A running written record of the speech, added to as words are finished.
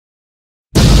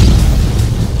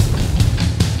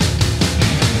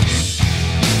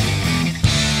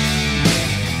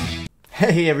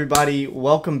Hey everybody,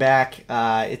 welcome back.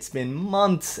 It's been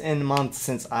months and months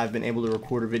since I've been able to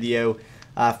record a video.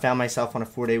 Found myself on a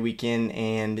 4-day weekend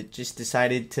and just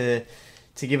decided to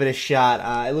give it a shot.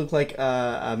 I look like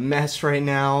a mess right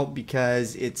now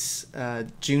because it's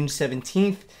June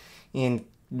 17th in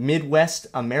Midwest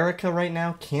America right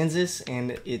now, Kansas,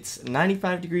 and it's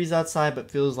 95 degrees outside but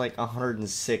feels like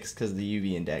 106 because of the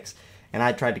UV index. And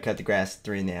I tried to cut the grass at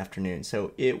 3 in the afternoon,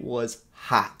 so it was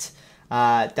hot.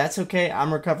 That's okay.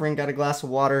 I'm recovering, got a glass of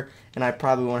water, and I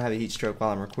probably won't have a heat stroke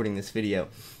while I'm recording this video.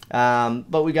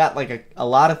 But we got like a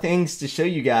lot of things to show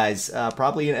you guys.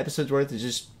 Probably an episode's worth of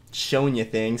just showing you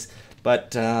things.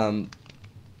 But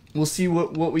we'll see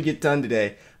what we get done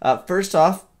today. First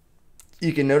off,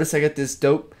 you can notice I got this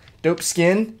dope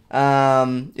skin.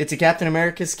 It's a Captain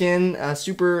America skin,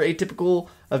 super atypical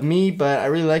of me, but I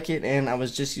really like it, and I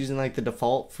was just using like the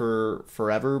default for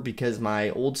forever because my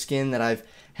old skin that I've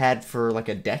had for like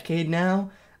a decade now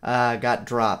got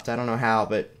dropped. I don't know how,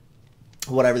 but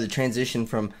whatever, the transition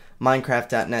from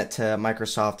Minecraft.net to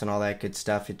Microsoft and all that good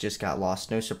stuff, it just got lost.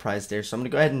 No surprise there. So I'm gonna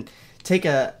go ahead and take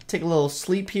a little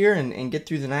sleep here and get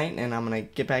through the night, and I'm gonna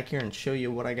get back here and show you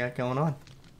what I got going on.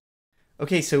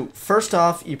 Okay, so first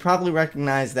off, you probably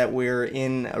recognize that we're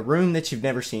in a room that you've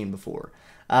never seen before.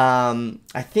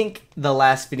 I think the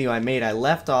last video I made, I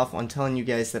left off on telling you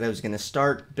guys that I was going to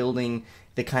start building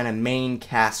the kind of main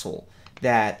castle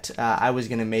that I was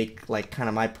going to make like kind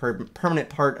of my permanent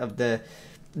part of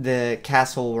the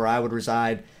castle where I would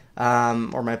reside,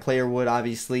 or my player would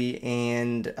obviously,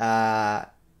 and I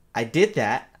did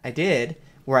that. I did,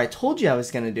 where I told you I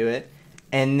was going to do it,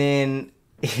 and then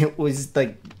it was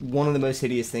like one of the most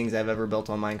hideous things I've ever built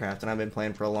on Minecraft, and I've been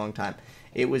playing for a long time.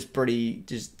 It was pretty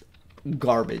just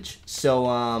garbage. So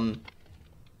I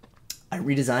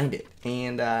redesigned it,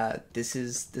 and this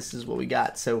is what we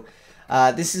got. So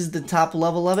this is the top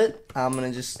level of it. I'm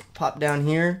gonna just pop down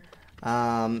here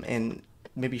and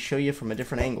maybe show you from a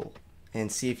different angle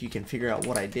and see if you can figure out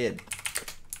what I did.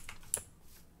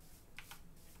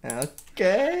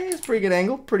 Okay, it's a pretty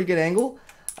good angle.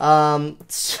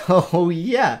 So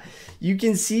yeah, you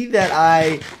can see that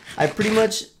I pretty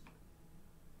much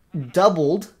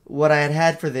doubled what I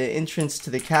had for the entrance to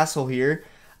the castle here,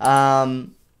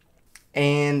 and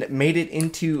made it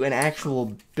into an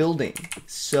actual building.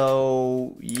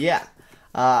 So yeah,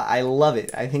 I love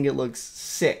it. I think it looks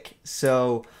sick.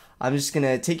 So I'm just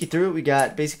gonna take you through it. We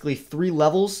got basically 3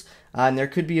 levels, and there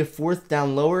could be a 4th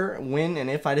down lower when and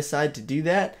if I decide to do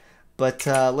that. But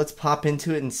let's pop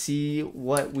into it and see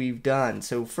what we've done.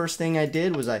 So first thing I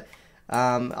did was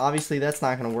obviously that's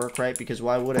not going to work, right? Because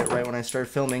why would it right when I start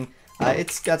filming?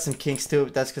 It's got some kinks to it,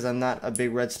 but that's because I'm not a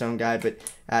big redstone guy. But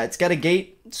it's got a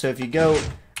gate, so if you go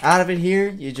out of it here,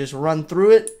 you just run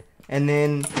through it, and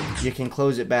then you can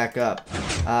close it back up,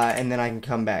 and then I can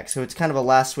come back. So it's kind of a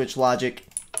last switch logic.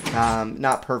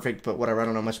 Not perfect, but whatever. I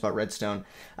don't know much about redstone.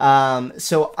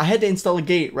 So I had to install a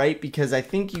gate, right? Because I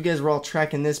think you guys were all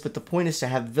tracking this, but the point is to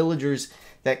have villagers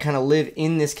that kind of live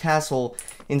in this castle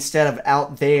instead of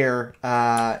out there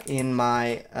in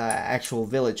my actual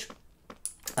village,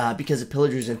 because of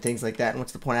pillagers and things like that. And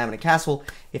what's the point of having a castle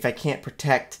if I can't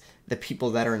protect the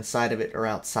people that are inside of it or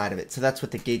outside of it? So that's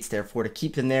what the gate's there for, to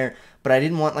keep them there. But I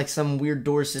didn't want like some weird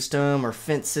door system or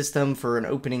fence system for an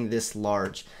opening this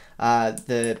large.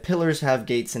 The pillars have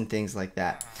gates and things like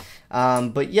that.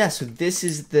 But yeah, so this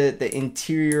is the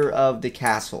interior of the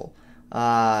castle.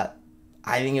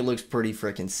 I think it looks pretty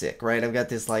freaking sick, right? I've got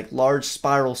this like large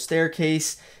spiral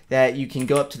staircase that you can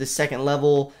go up to the 2nd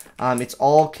level. It's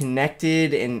all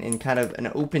connected in kind of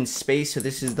an open space. So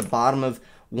this is the bottom of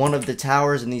one of the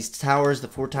towers, and these towers, the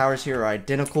 4 towers here, are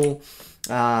identical.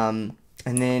 And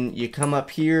then you come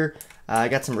up here. I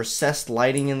got some recessed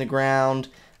lighting in the ground.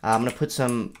 I'm gonna put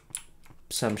some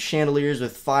chandeliers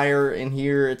with fire in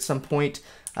here at some point.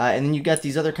 And then you got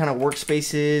these other kind of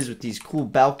workspaces with these cool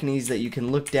balconies that you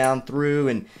can look down through,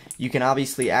 and you can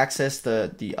obviously access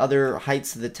the other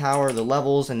heights of the tower, the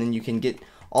levels, and then you can get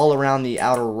all around the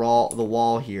outer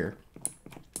wall here.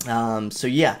 So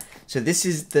yeah, so this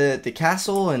is the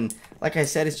castle, and like I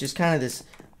said, it's just kind of this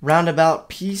roundabout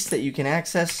piece that you can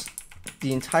access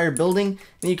the entire building.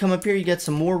 Then you come up here, you get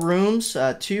some more rooms,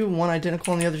 2, one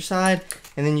identical on the other side,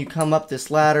 and then you come up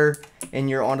this ladder and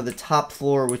you're onto the top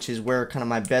floor, which is where kind of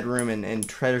my bedroom and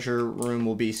treasure room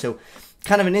will be. So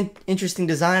kind of an interesting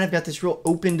design. I've got this real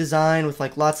open design with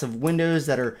like lots of windows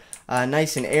that are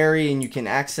nice and airy, and you can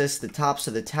access the tops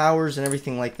of the towers and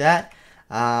everything like that.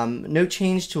 No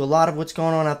change to a lot of what's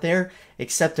going on out there,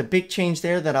 except a big change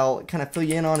there that I'll kind of fill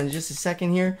you in on in just a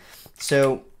second here.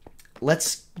 So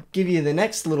let's give you the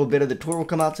next little bit of the tour. We'll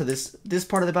come out to this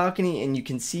part of the balcony, and you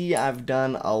can see I've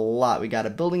done a lot. We got a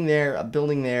building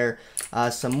there,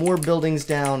 some more buildings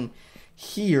down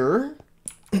here.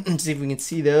 See if we can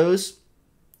see those.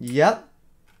 Yep.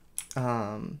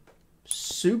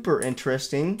 Super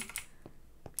interesting.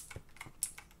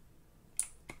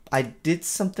 I did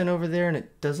something over there and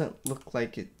it doesn't look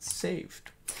like it's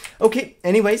saved. Okay,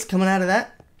 anyways, coming out of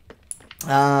that.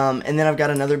 And then I've got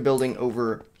another building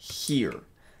over here.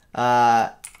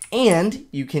 And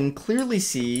you can clearly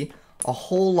see a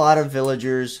whole lot of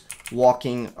villagers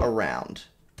walking around.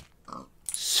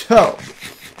 So,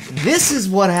 this is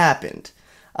what happened.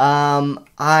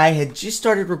 I had just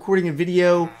started recording a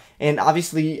video, and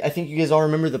obviously, I think you guys all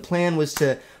remember the plan was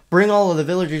to bring all of the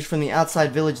villagers from the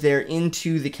outside village there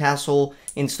into the castle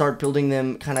and start building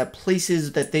them kind of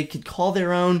places that they could call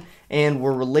their own and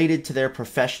were related to their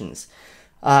professions.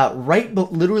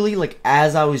 But literally, like,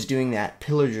 as I was doing that,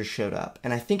 pillagers showed up.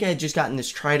 And I think I had just gotten this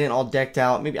trident all decked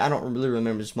out. Maybe, I don't really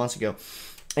remember, this months ago.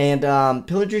 And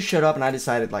pillagers showed up, and I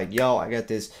decided, like, yo, I got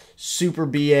this super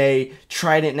BA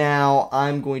trident now.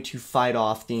 I'm going to fight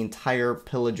off the entire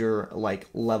pillager, like,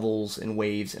 levels and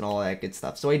waves and all that good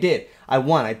stuff. So I did. I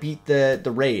won. I beat the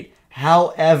raid.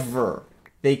 However,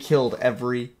 they killed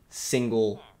every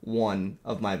single one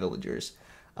of my villagers.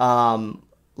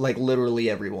 Like, literally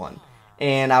everyone.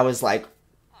 And I was like,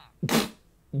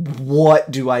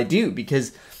 what do I do?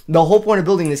 Because the whole point of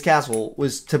building this castle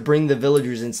was to bring the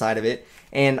villagers inside of it,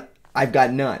 and I've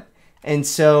got none. And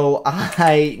so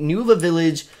I knew of a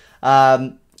village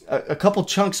a couple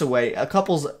chunks away, a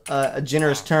couple's a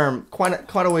generous term,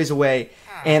 quite a ways away,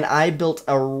 and I built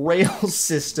a rail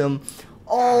system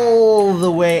all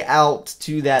the way out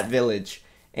to that village.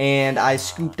 And I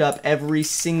scooped up every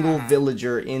single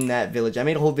villager in that village. I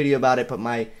made a whole video about it, but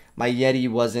my Yeti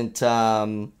wasn't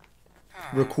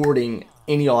recording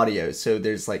any audio, so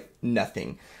there's like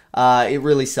nothing. It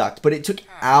really sucked, but it took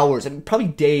hours, I mean, probably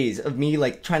days of me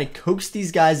like trying to coax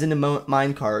these guys into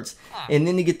mine carts, and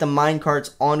then to get the mine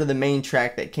carts onto the main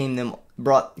track that came and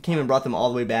brought them all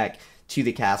the way back to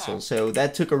the castle. So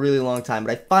that took a really long time,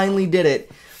 but I finally did it,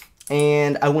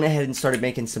 and I went ahead and started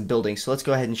making some buildings. So let's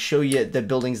go ahead and show you the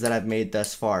buildings that I've made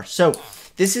thus far. So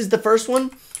this is the first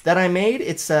one that I made.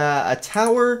 It's a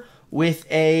tower with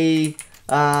a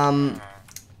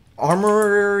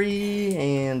armory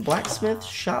and blacksmith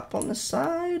shop on the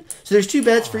side. So there's 2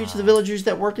 beds for each of the villagers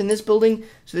that work in this building.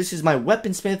 So this is my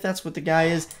weaponsmith. That's what the guy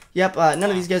is. Yep, none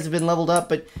of these guys have been leveled up,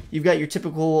 but you've got your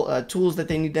typical tools that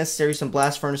they need necessary. Some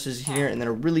blast furnaces here, and then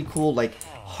a really cool like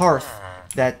hearth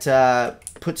that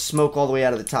puts smoke all the way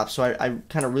out of the top. So I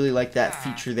kind of really like that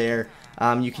feature there.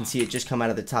 You can see it just come out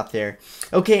of the top there.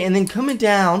 Okay, and then coming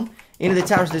down into the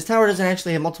tower. So this tower doesn't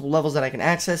actually have multiple levels that I can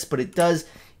access, but it does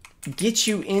get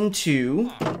you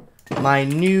into my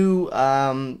new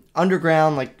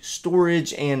underground like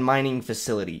storage and mining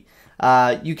facility.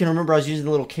 You can remember I was using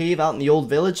the little cave out in the old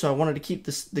village, so I wanted to keep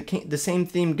the same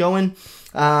theme going.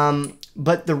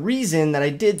 But the reason that I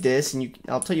did this, and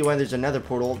I'll tell you why there's another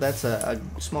portal. That's a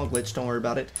small glitch, don't worry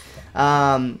about it.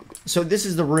 So this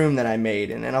is the room that I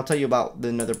made, and I'll tell you about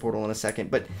the nether portal in a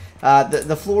second. But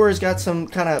the floor has got some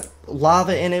kind of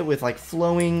lava in it with like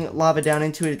flowing lava down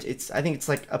into it. I think it's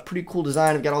like a pretty cool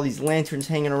design. I've got all these lanterns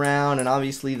hanging around, and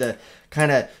obviously the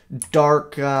kind of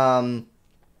dark,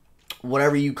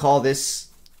 whatever you call this,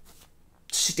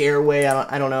 stairway.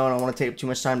 I don't know. I don't want to take up too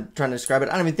much time trying to describe it.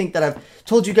 I don't even think that I've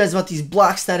told you guys about these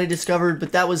blocks that I discovered,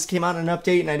 but that came out in an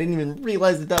update, and I didn't even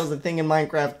realize that was a thing in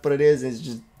Minecraft, but it is, and it's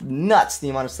just nuts the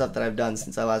amount of stuff that I've done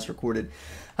since I last recorded.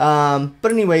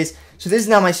 But anyways, so this is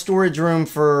now my storage room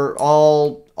for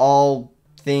all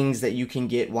things that you can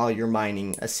get while you're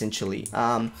mining, essentially.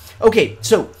 Okay,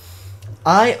 so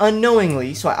I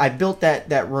unknowingly, so I built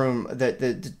that room,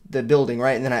 the building,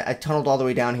 right? And then I tunneled all the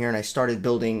way down here and I started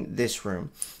building this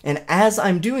room. And as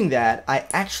I'm doing that, I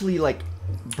actually like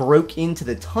broke into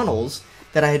the tunnels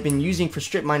that I had been using for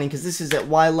strip mining, because this is at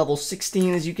Y level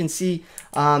 16, as you can see,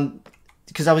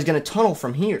 because I was going to tunnel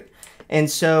from here. And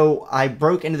so I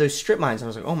broke into those strip mines. I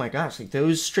was like, oh my gosh, like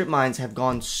those strip mines have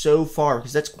gone so far,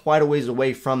 because that's quite a ways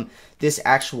away from this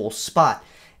actual spot.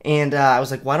 And I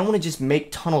was like, well, I don't want to just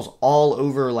make tunnels all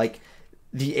over like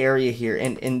the area here.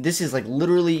 And this is like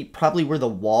literally probably where the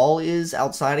wall is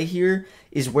outside of here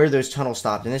is where those tunnels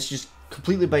stopped. And it's just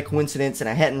completely by coincidence. And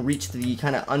I hadn't reached the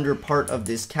kind of under part of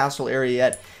this castle area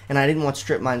yet. And I didn't want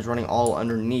strip mines running all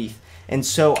underneath. And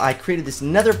so I created this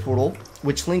nether portal,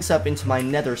 which links up into my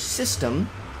nether system.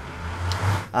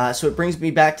 So it brings me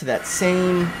back to that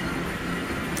same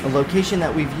location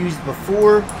that we've used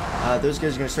before. Those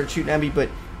guys are going to start shooting at me, but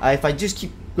If I just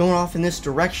keep going off in this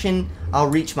direction, I'll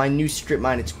reach my new strip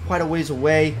mine. It's quite a ways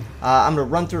away. I'm going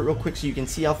to run through it real quick so you can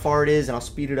see how far it is, and I'll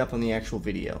speed it up on the actual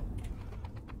video.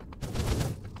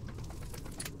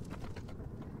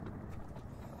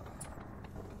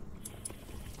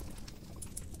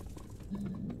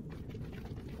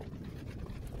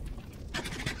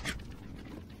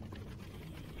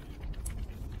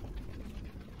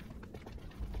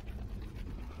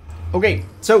 Okay,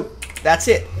 so that's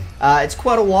it. It's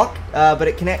quite a walk, but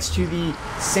it connects to the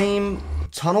same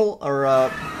tunnel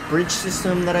or bridge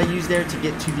system that I use there to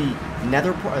get to the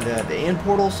nether the end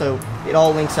portal. So it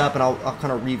all links up, and I'll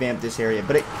kind of revamp this area.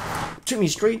 But it took me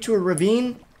straight to a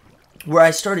ravine where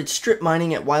I started strip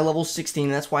mining at Y level 16.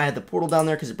 And that's why I had the portal down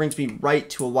there, because it brings me right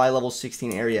to a Y level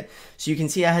 16 area. So you can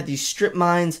see I had these strip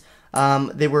mines.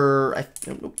 They were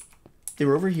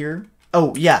over here.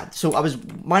 Oh, yeah, so I was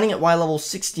mining at Y level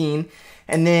 16,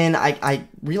 and then I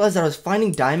realized that I was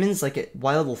finding diamonds, like at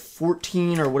Y level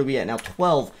 14, or what are we at now,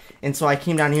 12, and so I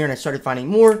came down here and I started finding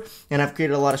more, and I've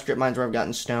created a lot of strip mines where I've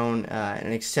gotten stone,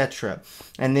 and etc.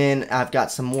 And then I've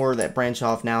got some more that branch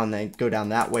off now, and they go down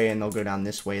that way, and they'll go down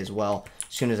this way as well,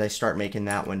 as soon as I start making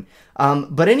that one.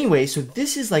 But anyway, so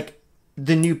this is like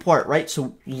the new part, right?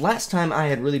 So last time I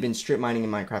had really been strip mining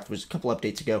in Minecraft was a couple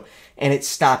updates ago, and it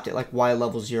stopped at like Y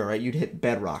level 0, right? You'd hit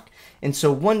bedrock. And so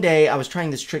one day I was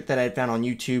trying this trick that I had found on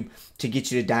YouTube to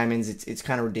get you to diamonds. It's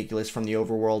kind of ridiculous from the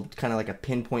overworld, kind of like a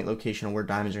pinpoint location of where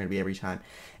diamonds are going to be every time.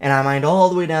 And I mined all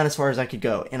the way down as far as I could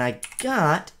go, and I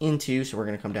got into, so we're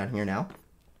going to come down here now,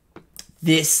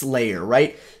 this layer,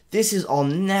 right? This is all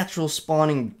natural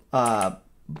spawning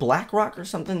black rock or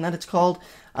something that it's called.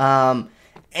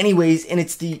 Anyways, and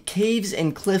it's the Caves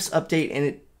and Cliffs update, and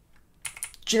it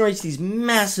generates these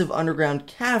massive underground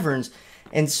caverns.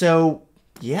 And so,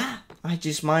 yeah, I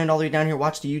just mined all the way down here,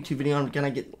 watched a YouTube video, and kind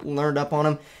of get learned up on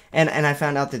them. And I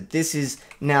found out that this is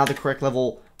now the correct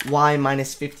level Y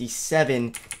minus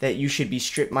 57 that you should be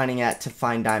strip mining at to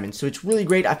find diamonds. So it's really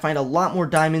great. I find a lot more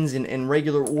diamonds in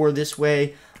regular ore this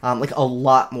way, like a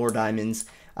lot more diamonds.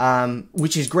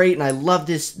 Which is great, and I love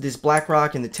this black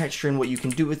rock and the texture and what you can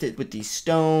do with it, with these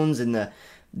stones and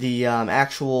the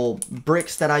actual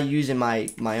bricks that I use in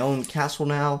my own castle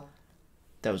now.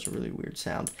 That was a really weird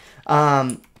sound.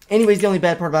 Anyways, the only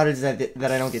bad part about it is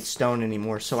that I don't get stone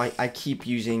anymore, so I keep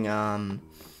using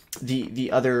the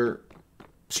other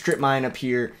strip mine up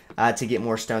here to get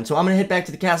more stone. So I'm gonna head back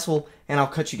to the castle, and I'll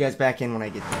cut you guys back in when I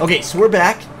get there. Okay, so we're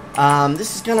back.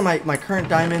 This is kind of my current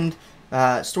diamond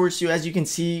storage. So as you can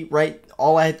see, right,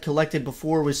 all I had collected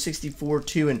before was 64,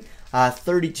 2, and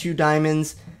 32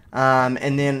 diamonds.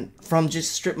 And then from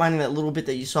just strip mining that little bit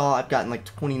that you saw, I've gotten like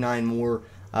 29 more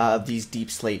of these deep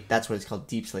slate. That's what it's called,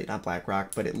 deep slate, not black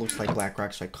rock, but it looks like black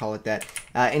rock, so I call it that.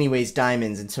 Anyways,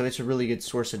 diamonds, and so it's a really good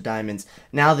source of diamonds.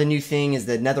 Now the new thing is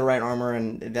the netherite armor,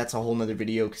 and that's a whole nother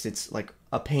video because it's like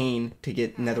a pain to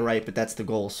get netherite, but that's the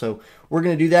goal. So we're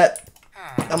gonna do that.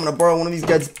 I'm gonna borrow one of these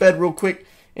guys' bed real quick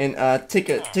and take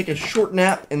a short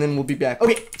nap, and then we'll be back.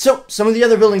 Okay, so some of the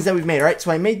other buildings that we've made, right?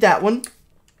 So I made that one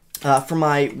for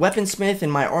my weaponsmith and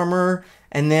my armor,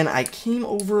 and then I came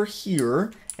over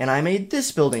here and I made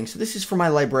this building. So this is for my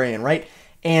librarian, right?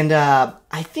 And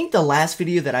I think the last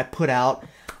video that I put out,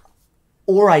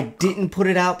 or I didn't put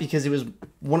it out because it was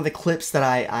one of the clips that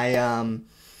I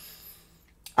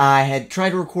had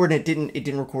tried to record, and it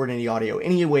didn't record any audio.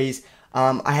 Anyways,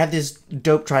 I have this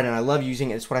dope trident. I love using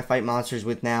it. It's what I fight monsters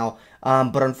with now.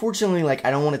 But unfortunately, like,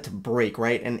 I don't want it to break,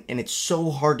 right? And it's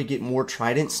so hard to get more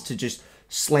tridents to just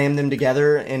slam them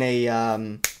together in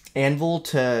a anvil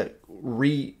to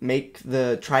remake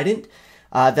the trident,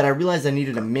 that I realized I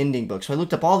needed a mending book. So I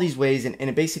looked up all these ways, and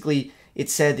it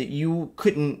said that you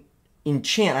couldn't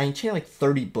enchant. I enchanted like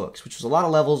 30 books, which was a lot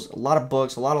of levels, a lot of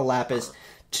books, a lot of lapis,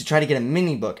 to try to get a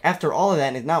mending book. After all of that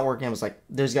and it not working, I was like,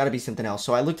 there's got to be something else.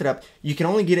 So I looked it up. You can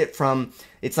only get it from,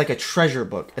 it's like a treasure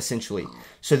book, essentially.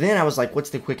 So then I was like, what's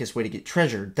the quickest way to get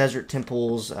treasure? Desert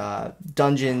temples,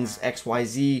 dungeons,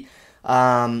 XYZ.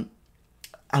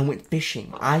 I went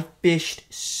fishing. I fished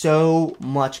so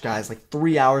much, guys. Like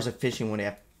 3 hours of fishing one day.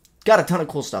 I got a ton of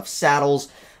cool stuff. Saddles,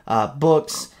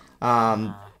 books,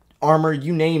 armor,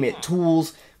 you name it,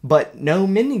 tools, but no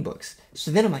mending books. So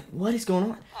then I'm like, what is going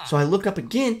on? So I look up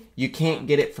again. You can't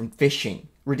get it from fishing.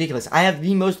 Ridiculous. I have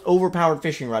the most overpowered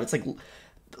fishing rod. It's like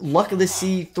Luck of the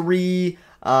Sea 3,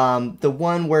 the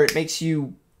one where it makes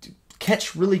you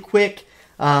catch really quick.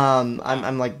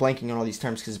 I'm like blanking on all these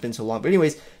terms because it's been so long. But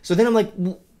anyways, so then I'm like,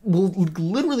 well,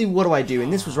 literally, what do I do?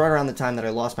 And this was right around the time that I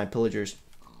lost my pillagers.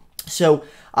 So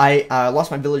I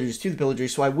lost my villagers to the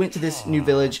pillagers. So I went to this new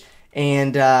village,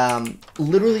 and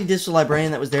literally this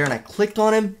librarian that was there, and I clicked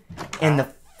on him, and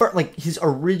the like his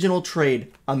original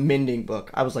trade, a mending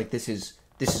book. I was like, this is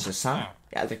a sign.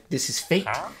 Yeah, like, this is fate.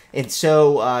 And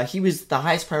so he was the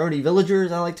highest priority villager,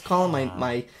 as I like to call him,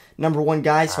 my #1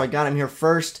 guy. So I got him here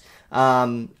first,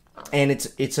 and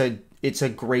it's a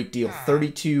great deal.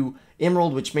 32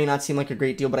 emerald, which may not seem like a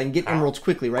great deal, but I can get emeralds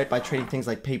quickly, right, by trading things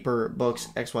like paper, books,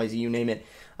 XYZ, you name it,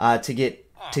 to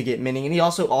get mending. And he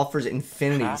also offers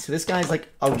infinity. So this guy's like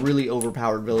a really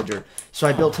overpowered villager. So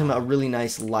I built him a really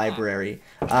nice library.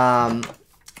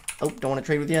 Oh, don't want to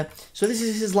trade with you. So this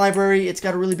is his library. It's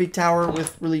got a really big tower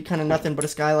with really kind of nothing but a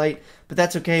skylight, but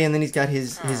that's okay. And then he's got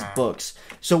his books.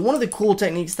 So one of the cool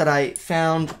techniques that I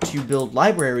found to build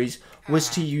libraries was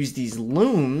to use these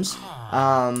looms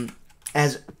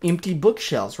as empty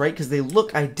bookshelves, right? Because they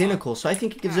look identical. So I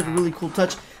think it gives it a really cool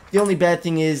touch. The only bad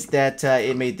thing is that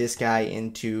it made this guy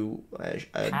into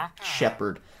a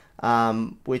shepherd.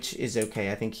 Which is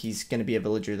okay. I think he's going to be a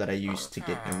villager that I use to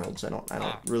get emeralds. I don't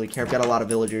really care. I've got a lot of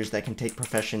villagers that can take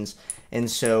professions, and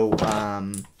so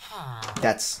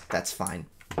that's fine.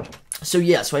 So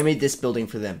yeah, so I made this building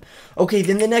for them. Okay,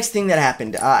 then the next thing that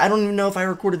happened, I don't even know if I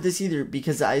recorded this either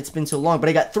because it's been so long, but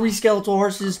I got 3 skeletal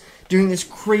horses during this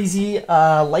crazy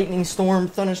lightning storm,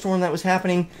 thunderstorm that was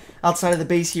happening outside of the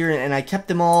base here, and I kept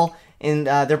them all. And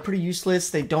they're pretty useless.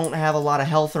 They don't have a lot of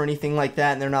health or anything like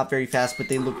that, and they're not very fast, but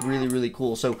they look really, really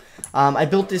cool. So I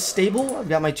built this stable. I've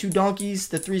got my 2 donkeys,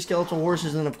 the 3 skeletal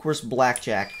horses, and of course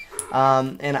Blackjack.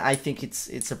 And I think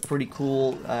it's a pretty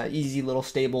cool, easy little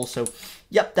stable. So,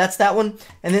 yep, that's that one.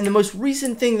 And then the most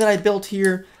recent thing that I built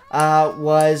here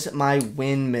was my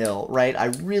windmill, right? I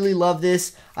really love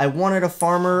this. I wanted a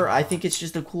farmer. I think it's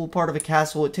just a cool part of a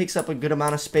castle. It takes up a good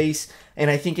amount of space, and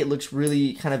I think it looks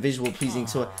really kind of visual pleasing.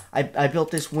 So I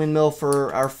built this windmill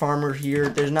for our farmer here.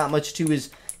 There's not much to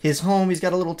his home. He's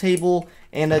got a little table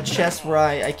and a chest where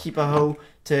I keep a hoe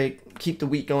to keep the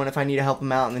wheat going if I need to help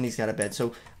him out, and then he's got a bed.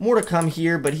 So more to come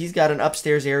here, but he's got an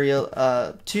upstairs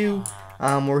area too.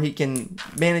 Where he can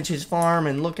manage his farm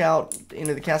and look out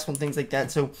into the castle and things like that.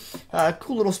 So,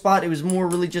 cool little spot. It was more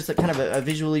really just a kind of a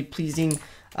visually pleasing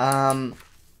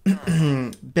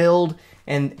build,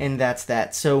 and that's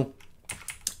that. So,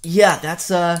 yeah, that's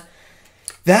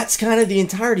kind of the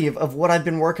entirety of what I've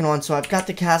been working on. So I've got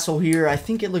the castle here. I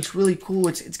think it looks really cool.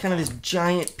 It's kind of this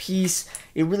giant piece.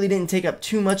 It really didn't take up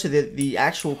too much of the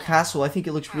actual castle. I think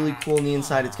it looks really cool on the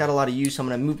inside. It's got a lot of use. I'm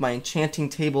going to move my enchanting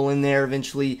table in there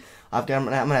eventually. I'm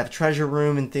gonna have a treasure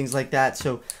room and things like that,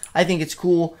 so I think it's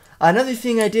cool. Another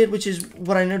thing I did, which is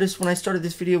what I noticed when I started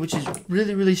this video, which is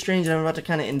really, really strange, and I'm about to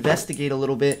kind of investigate a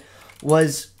little bit,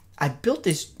 was I built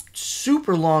this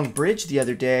super long bridge the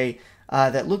other day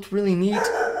that looked really neat,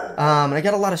 and I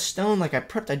got a lot of stone. Like,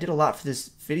 I did a lot for this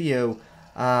video,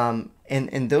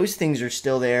 and those things are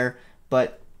still there,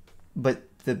 but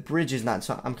the bridge is not,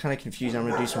 so I'm kind of confused. I'm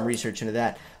going to do some research into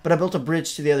that. But I built a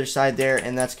bridge to the other side there,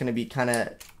 and that's going to be kind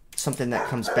of something that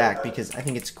comes back because I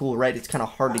think it's cool, right? It's kind of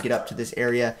hard to get up to this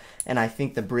area, and I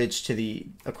think the bridge to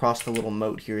across the little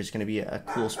moat here is going to be a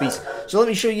cool piece. So let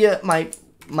me show you my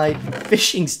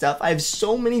fishing stuff. I have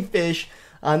so many fish.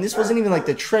 This wasn't even like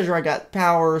the treasure. I got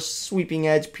power, sweeping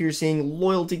edge, piercing,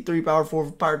 loyalty 3, power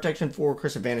 4, fire protection 4,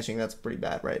 curse of vanishing. That's pretty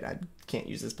bad, right? I can't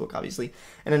use this book, obviously.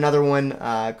 And another one,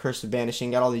 curse of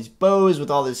vanishing. Got all these bows with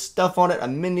all this stuff on it. A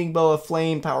mending bow, a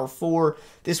flame, power 4.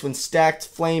 This one's stacked,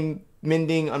 flame,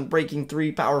 mending, unbreaking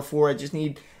 3, power 4. I just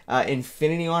need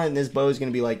infinity on it, and this bow is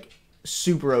going to be like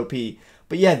super OP.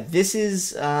 But yeah, this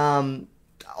is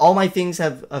all my things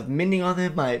have mending on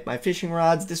them. My fishing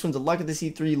rods. This one's a luck of the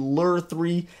sea 3, lure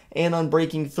 3, and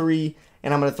unbreaking 3.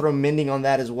 And I'm going to throw mending on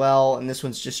that as well. And this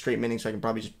one's just straight mending, so I can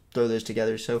probably just throw those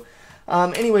together. So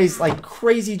anyways, like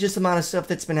crazy just amount of stuff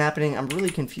that's been happening. I'm really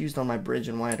confused on my bridge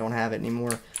and why I don't have it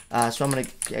anymore. So I'm going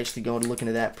to actually go and look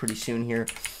into that pretty soon here.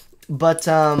 But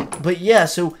yeah,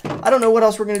 so I don't know what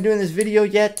else we're going to do in this video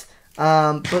yet.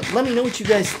 But let me know what you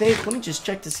guys think. Let me just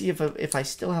check to see if I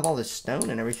still have all the stone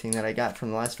and everything that I got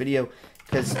from the last video.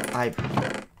 Because I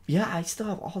still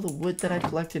have all the wood that I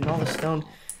collected and all the stone.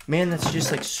 Man, that's just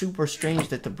like super strange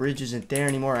that the bridge isn't there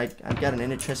anymore. I've got an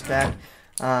ender chest back.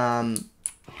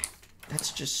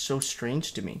 That's just so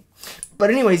strange to me. But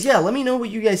anyways, yeah, let me know what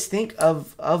you guys think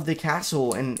of the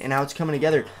castle and how it's coming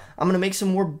together. I'm going to make some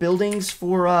more buildings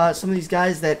for some of these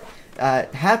guys that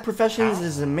have professions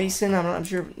as a mason. I'm not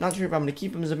sure if I'm going to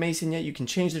keep them as a mason yet. You can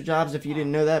change their jobs if you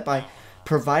didn't know that by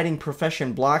providing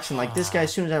profession blocks. And like this guy,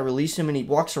 as soon as I release him and he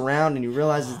walks around and he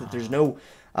realizes that there's no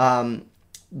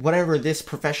whatever this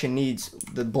profession needs,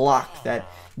 the block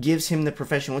that gives him the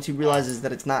profession. Once he realizes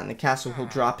that it's not in the castle, he'll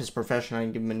drop his profession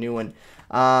and give him a new one.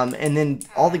 And then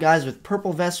all the guys with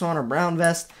purple vests on or brown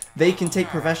vest, they can take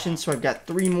professions. So I've got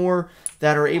 3 more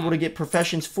that are able to get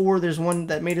professions 4. There's one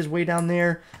that made his way down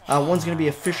there. One's going to be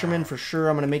a fisherman for sure.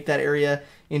 I'm going to make that area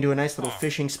into a nice little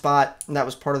fishing spot. And that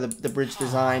was part of the bridge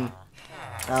design.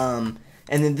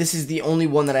 And then this is the only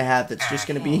one that I have that's just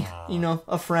going to be, you know,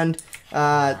 a friend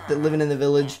that living in the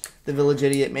village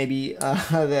idiot maybe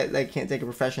that can't take a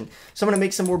profession. So I'm going to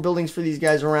make some more buildings for these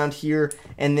guys around here,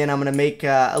 and then I'm going to make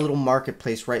a little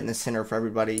marketplace right in the center for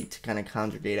everybody to kind of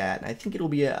congregate at. And I think it'll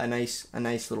be a nice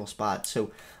little spot.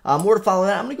 So more to follow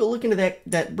that. I'm going to go look into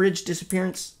that bridge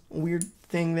disappearance weird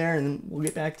thing there, and then we'll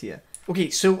get back to you. Okay,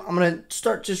 so I'm going to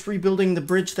start just rebuilding the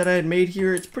bridge that I had made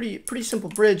here. It's pretty simple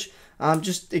bridge.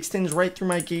 Just extends right through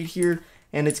my gate here,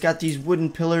 and it's got these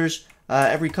wooden pillars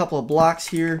every couple of blocks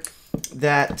here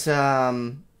that,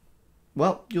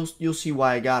 well, you'll see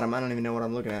why I got them. I don't even know what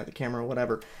I'm looking at, the camera or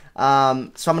whatever. So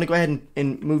I'm going to go ahead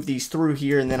and move these through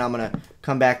here, and then I'm going to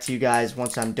come back to you guys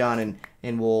once I'm done,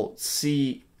 and we'll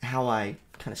see how I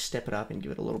kind of step it up and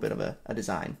give it a little bit of a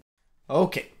design.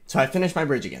 Okay, so I finished my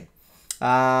bridge again.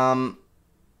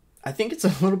 I think it's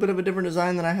a little bit of a different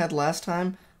design than I had last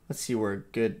time. Let's see where a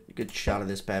good shot of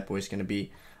this bad boy is going to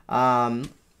be.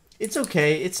 It's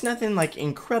okay. It's nothing like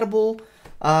incredible,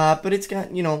 but it's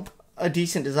got, you know, a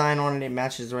decent design on it. It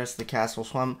matches the rest of the castle,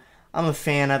 so I'm a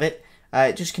fan of it.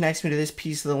 It just connects me to this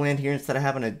piece of the land here instead of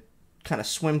having to kind of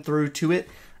swim through to it.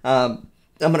 I'm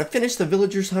going to finish the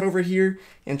villager's hut over here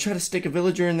and try to stick a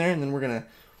villager in there, and then we're going to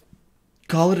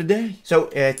call it a day. So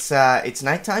it's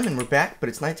nighttime and we're back, but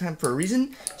it's nighttime for a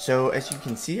reason. So as you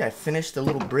can see, I finished the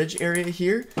little bridge area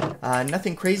here.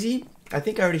 Nothing crazy. I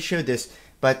think I already showed this,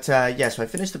 but yeah, so I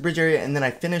finished the bridge area, and then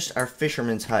I finished our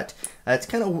fisherman's hut. It's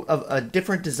kind of a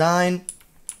different design.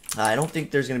 I don't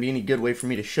think there's going to be any good way for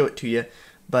me to show it to you,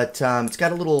 but it's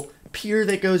got a little pier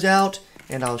that goes out,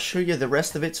 and I'll show you the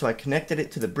rest of it. So I connected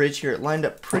it to the bridge here. It lined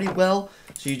up pretty well.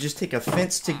 So you just take a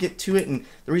fence to get to it, and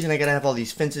the reason I gotta have all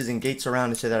these fences and gates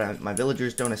around is so that my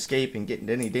villagers don't escape and get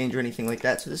into any danger or anything like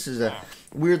that. So this is a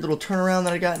weird little turnaround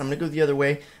that I got, and I'm gonna go the other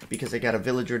way because I got a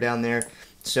villager down there.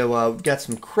 So we've got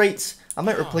some crates. I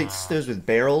might replace those with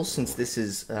barrels, since this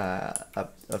is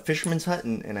a fisherman's hut,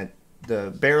 and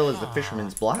the barrel is the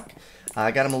fisherman's block.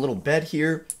 I got him a little bed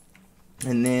here,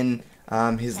 and then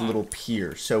his little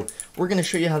pier. So we're going to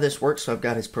show you how this works. So I've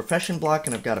got his profession block,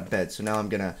 and I've got a bed. So now I'm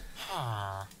going to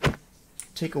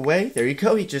take away. There you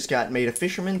go. He just got made a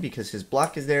fisherman because his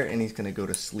block is there, and he's going to go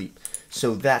to sleep.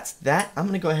 So that's that. I'm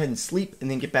going to go ahead and sleep and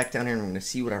then get back down here, and we're going to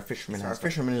see what our fisherman has. Our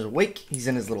fisherman is awake. He's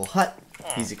in his little hut.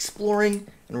 He's exploring,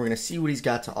 and we're going to see what he's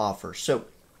got to offer. So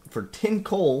for 10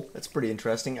 coal, that's pretty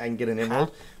interesting. I can get an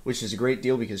emerald, which is a great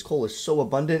deal because coal is so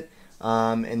abundant.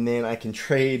 And then I can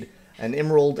trade an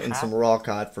emerald and some raw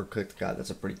cod for cooked cod.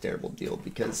 That's a pretty terrible deal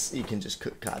because you can just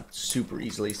cook cod super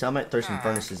easily. So I might throw some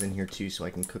furnaces in here too so I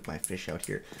can cook my fish out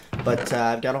here. But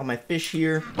I've got all my fish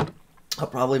here. I'll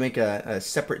probably make a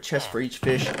separate chest for each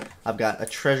fish. I've got a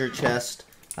treasure chest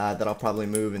that I'll probably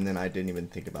move, and then I didn't even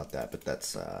think about that, but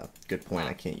that's a good point.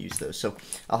 I can't use those, so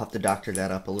I'll have to doctor that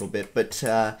up a little bit. But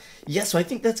yeah, so I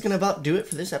think that's going to about do it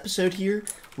for this episode here.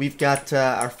 We've got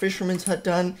our fisherman's hut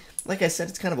done. Like I said,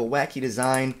 it's kind of a wacky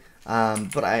design.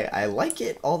 But I like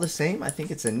it all the same. I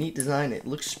think it's a neat design. It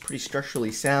looks pretty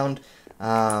structurally sound.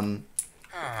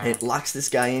 It locks this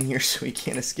guy in here so he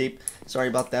can't escape. Sorry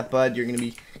about that, bud. You're going to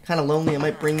be kind of lonely. I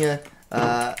might bring you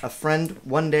a friend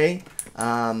one day.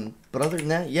 But other than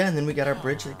that, yeah, and then we got our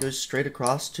bridge that goes straight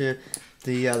across to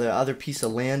the other piece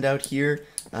of land out here,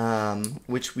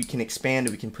 which we can expand.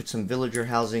 We can put some villager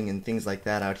housing and things like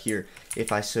that out here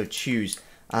if I so choose.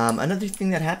 Another thing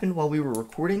that happened while we were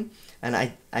recording, and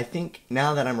I think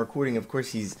now that I'm recording, of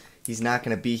course, he's not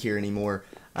going to be here anymore.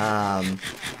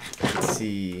 Let's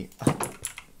see. Oh,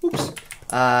 oops.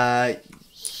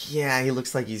 Yeah, he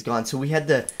looks like he's gone. So we had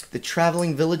the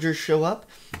traveling villager show up,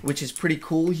 which is pretty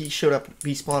cool. He showed up,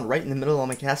 he spawned right in the middle of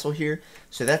my castle here.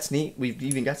 So that's neat. We've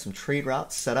even got some trade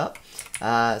routes set up.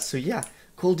 So yeah,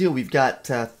 cool deal. We've got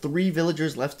 3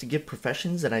 villagers left to give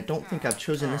professions, and I don't think I've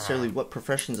chosen necessarily what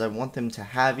professions I want them to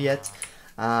have yet.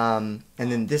 And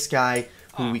then this guy,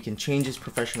 who we can change his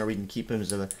profession, or we can keep him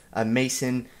as a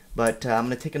mason. But I'm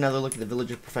going to take another look at the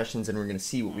villager professions, and we're going to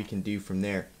see what we can do from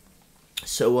there.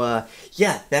 So,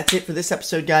 yeah, that's it for this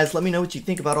episode, guys. Let me know what you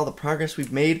think about all the progress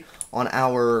we've made on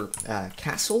our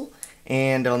castle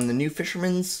and on the new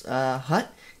fisherman's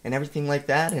hut and everything like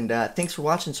that. And thanks for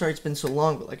watching. Sorry it's been so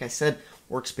long, but like I said,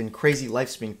 work's been crazy,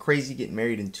 life's been crazy, getting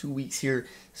married in 2 weeks here.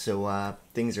 So,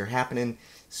 things are happening.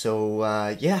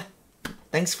 So, yeah,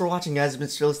 thanks for watching, guys. It's been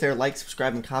Sterlistaire. Like,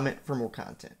 subscribe, and comment for more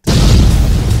content.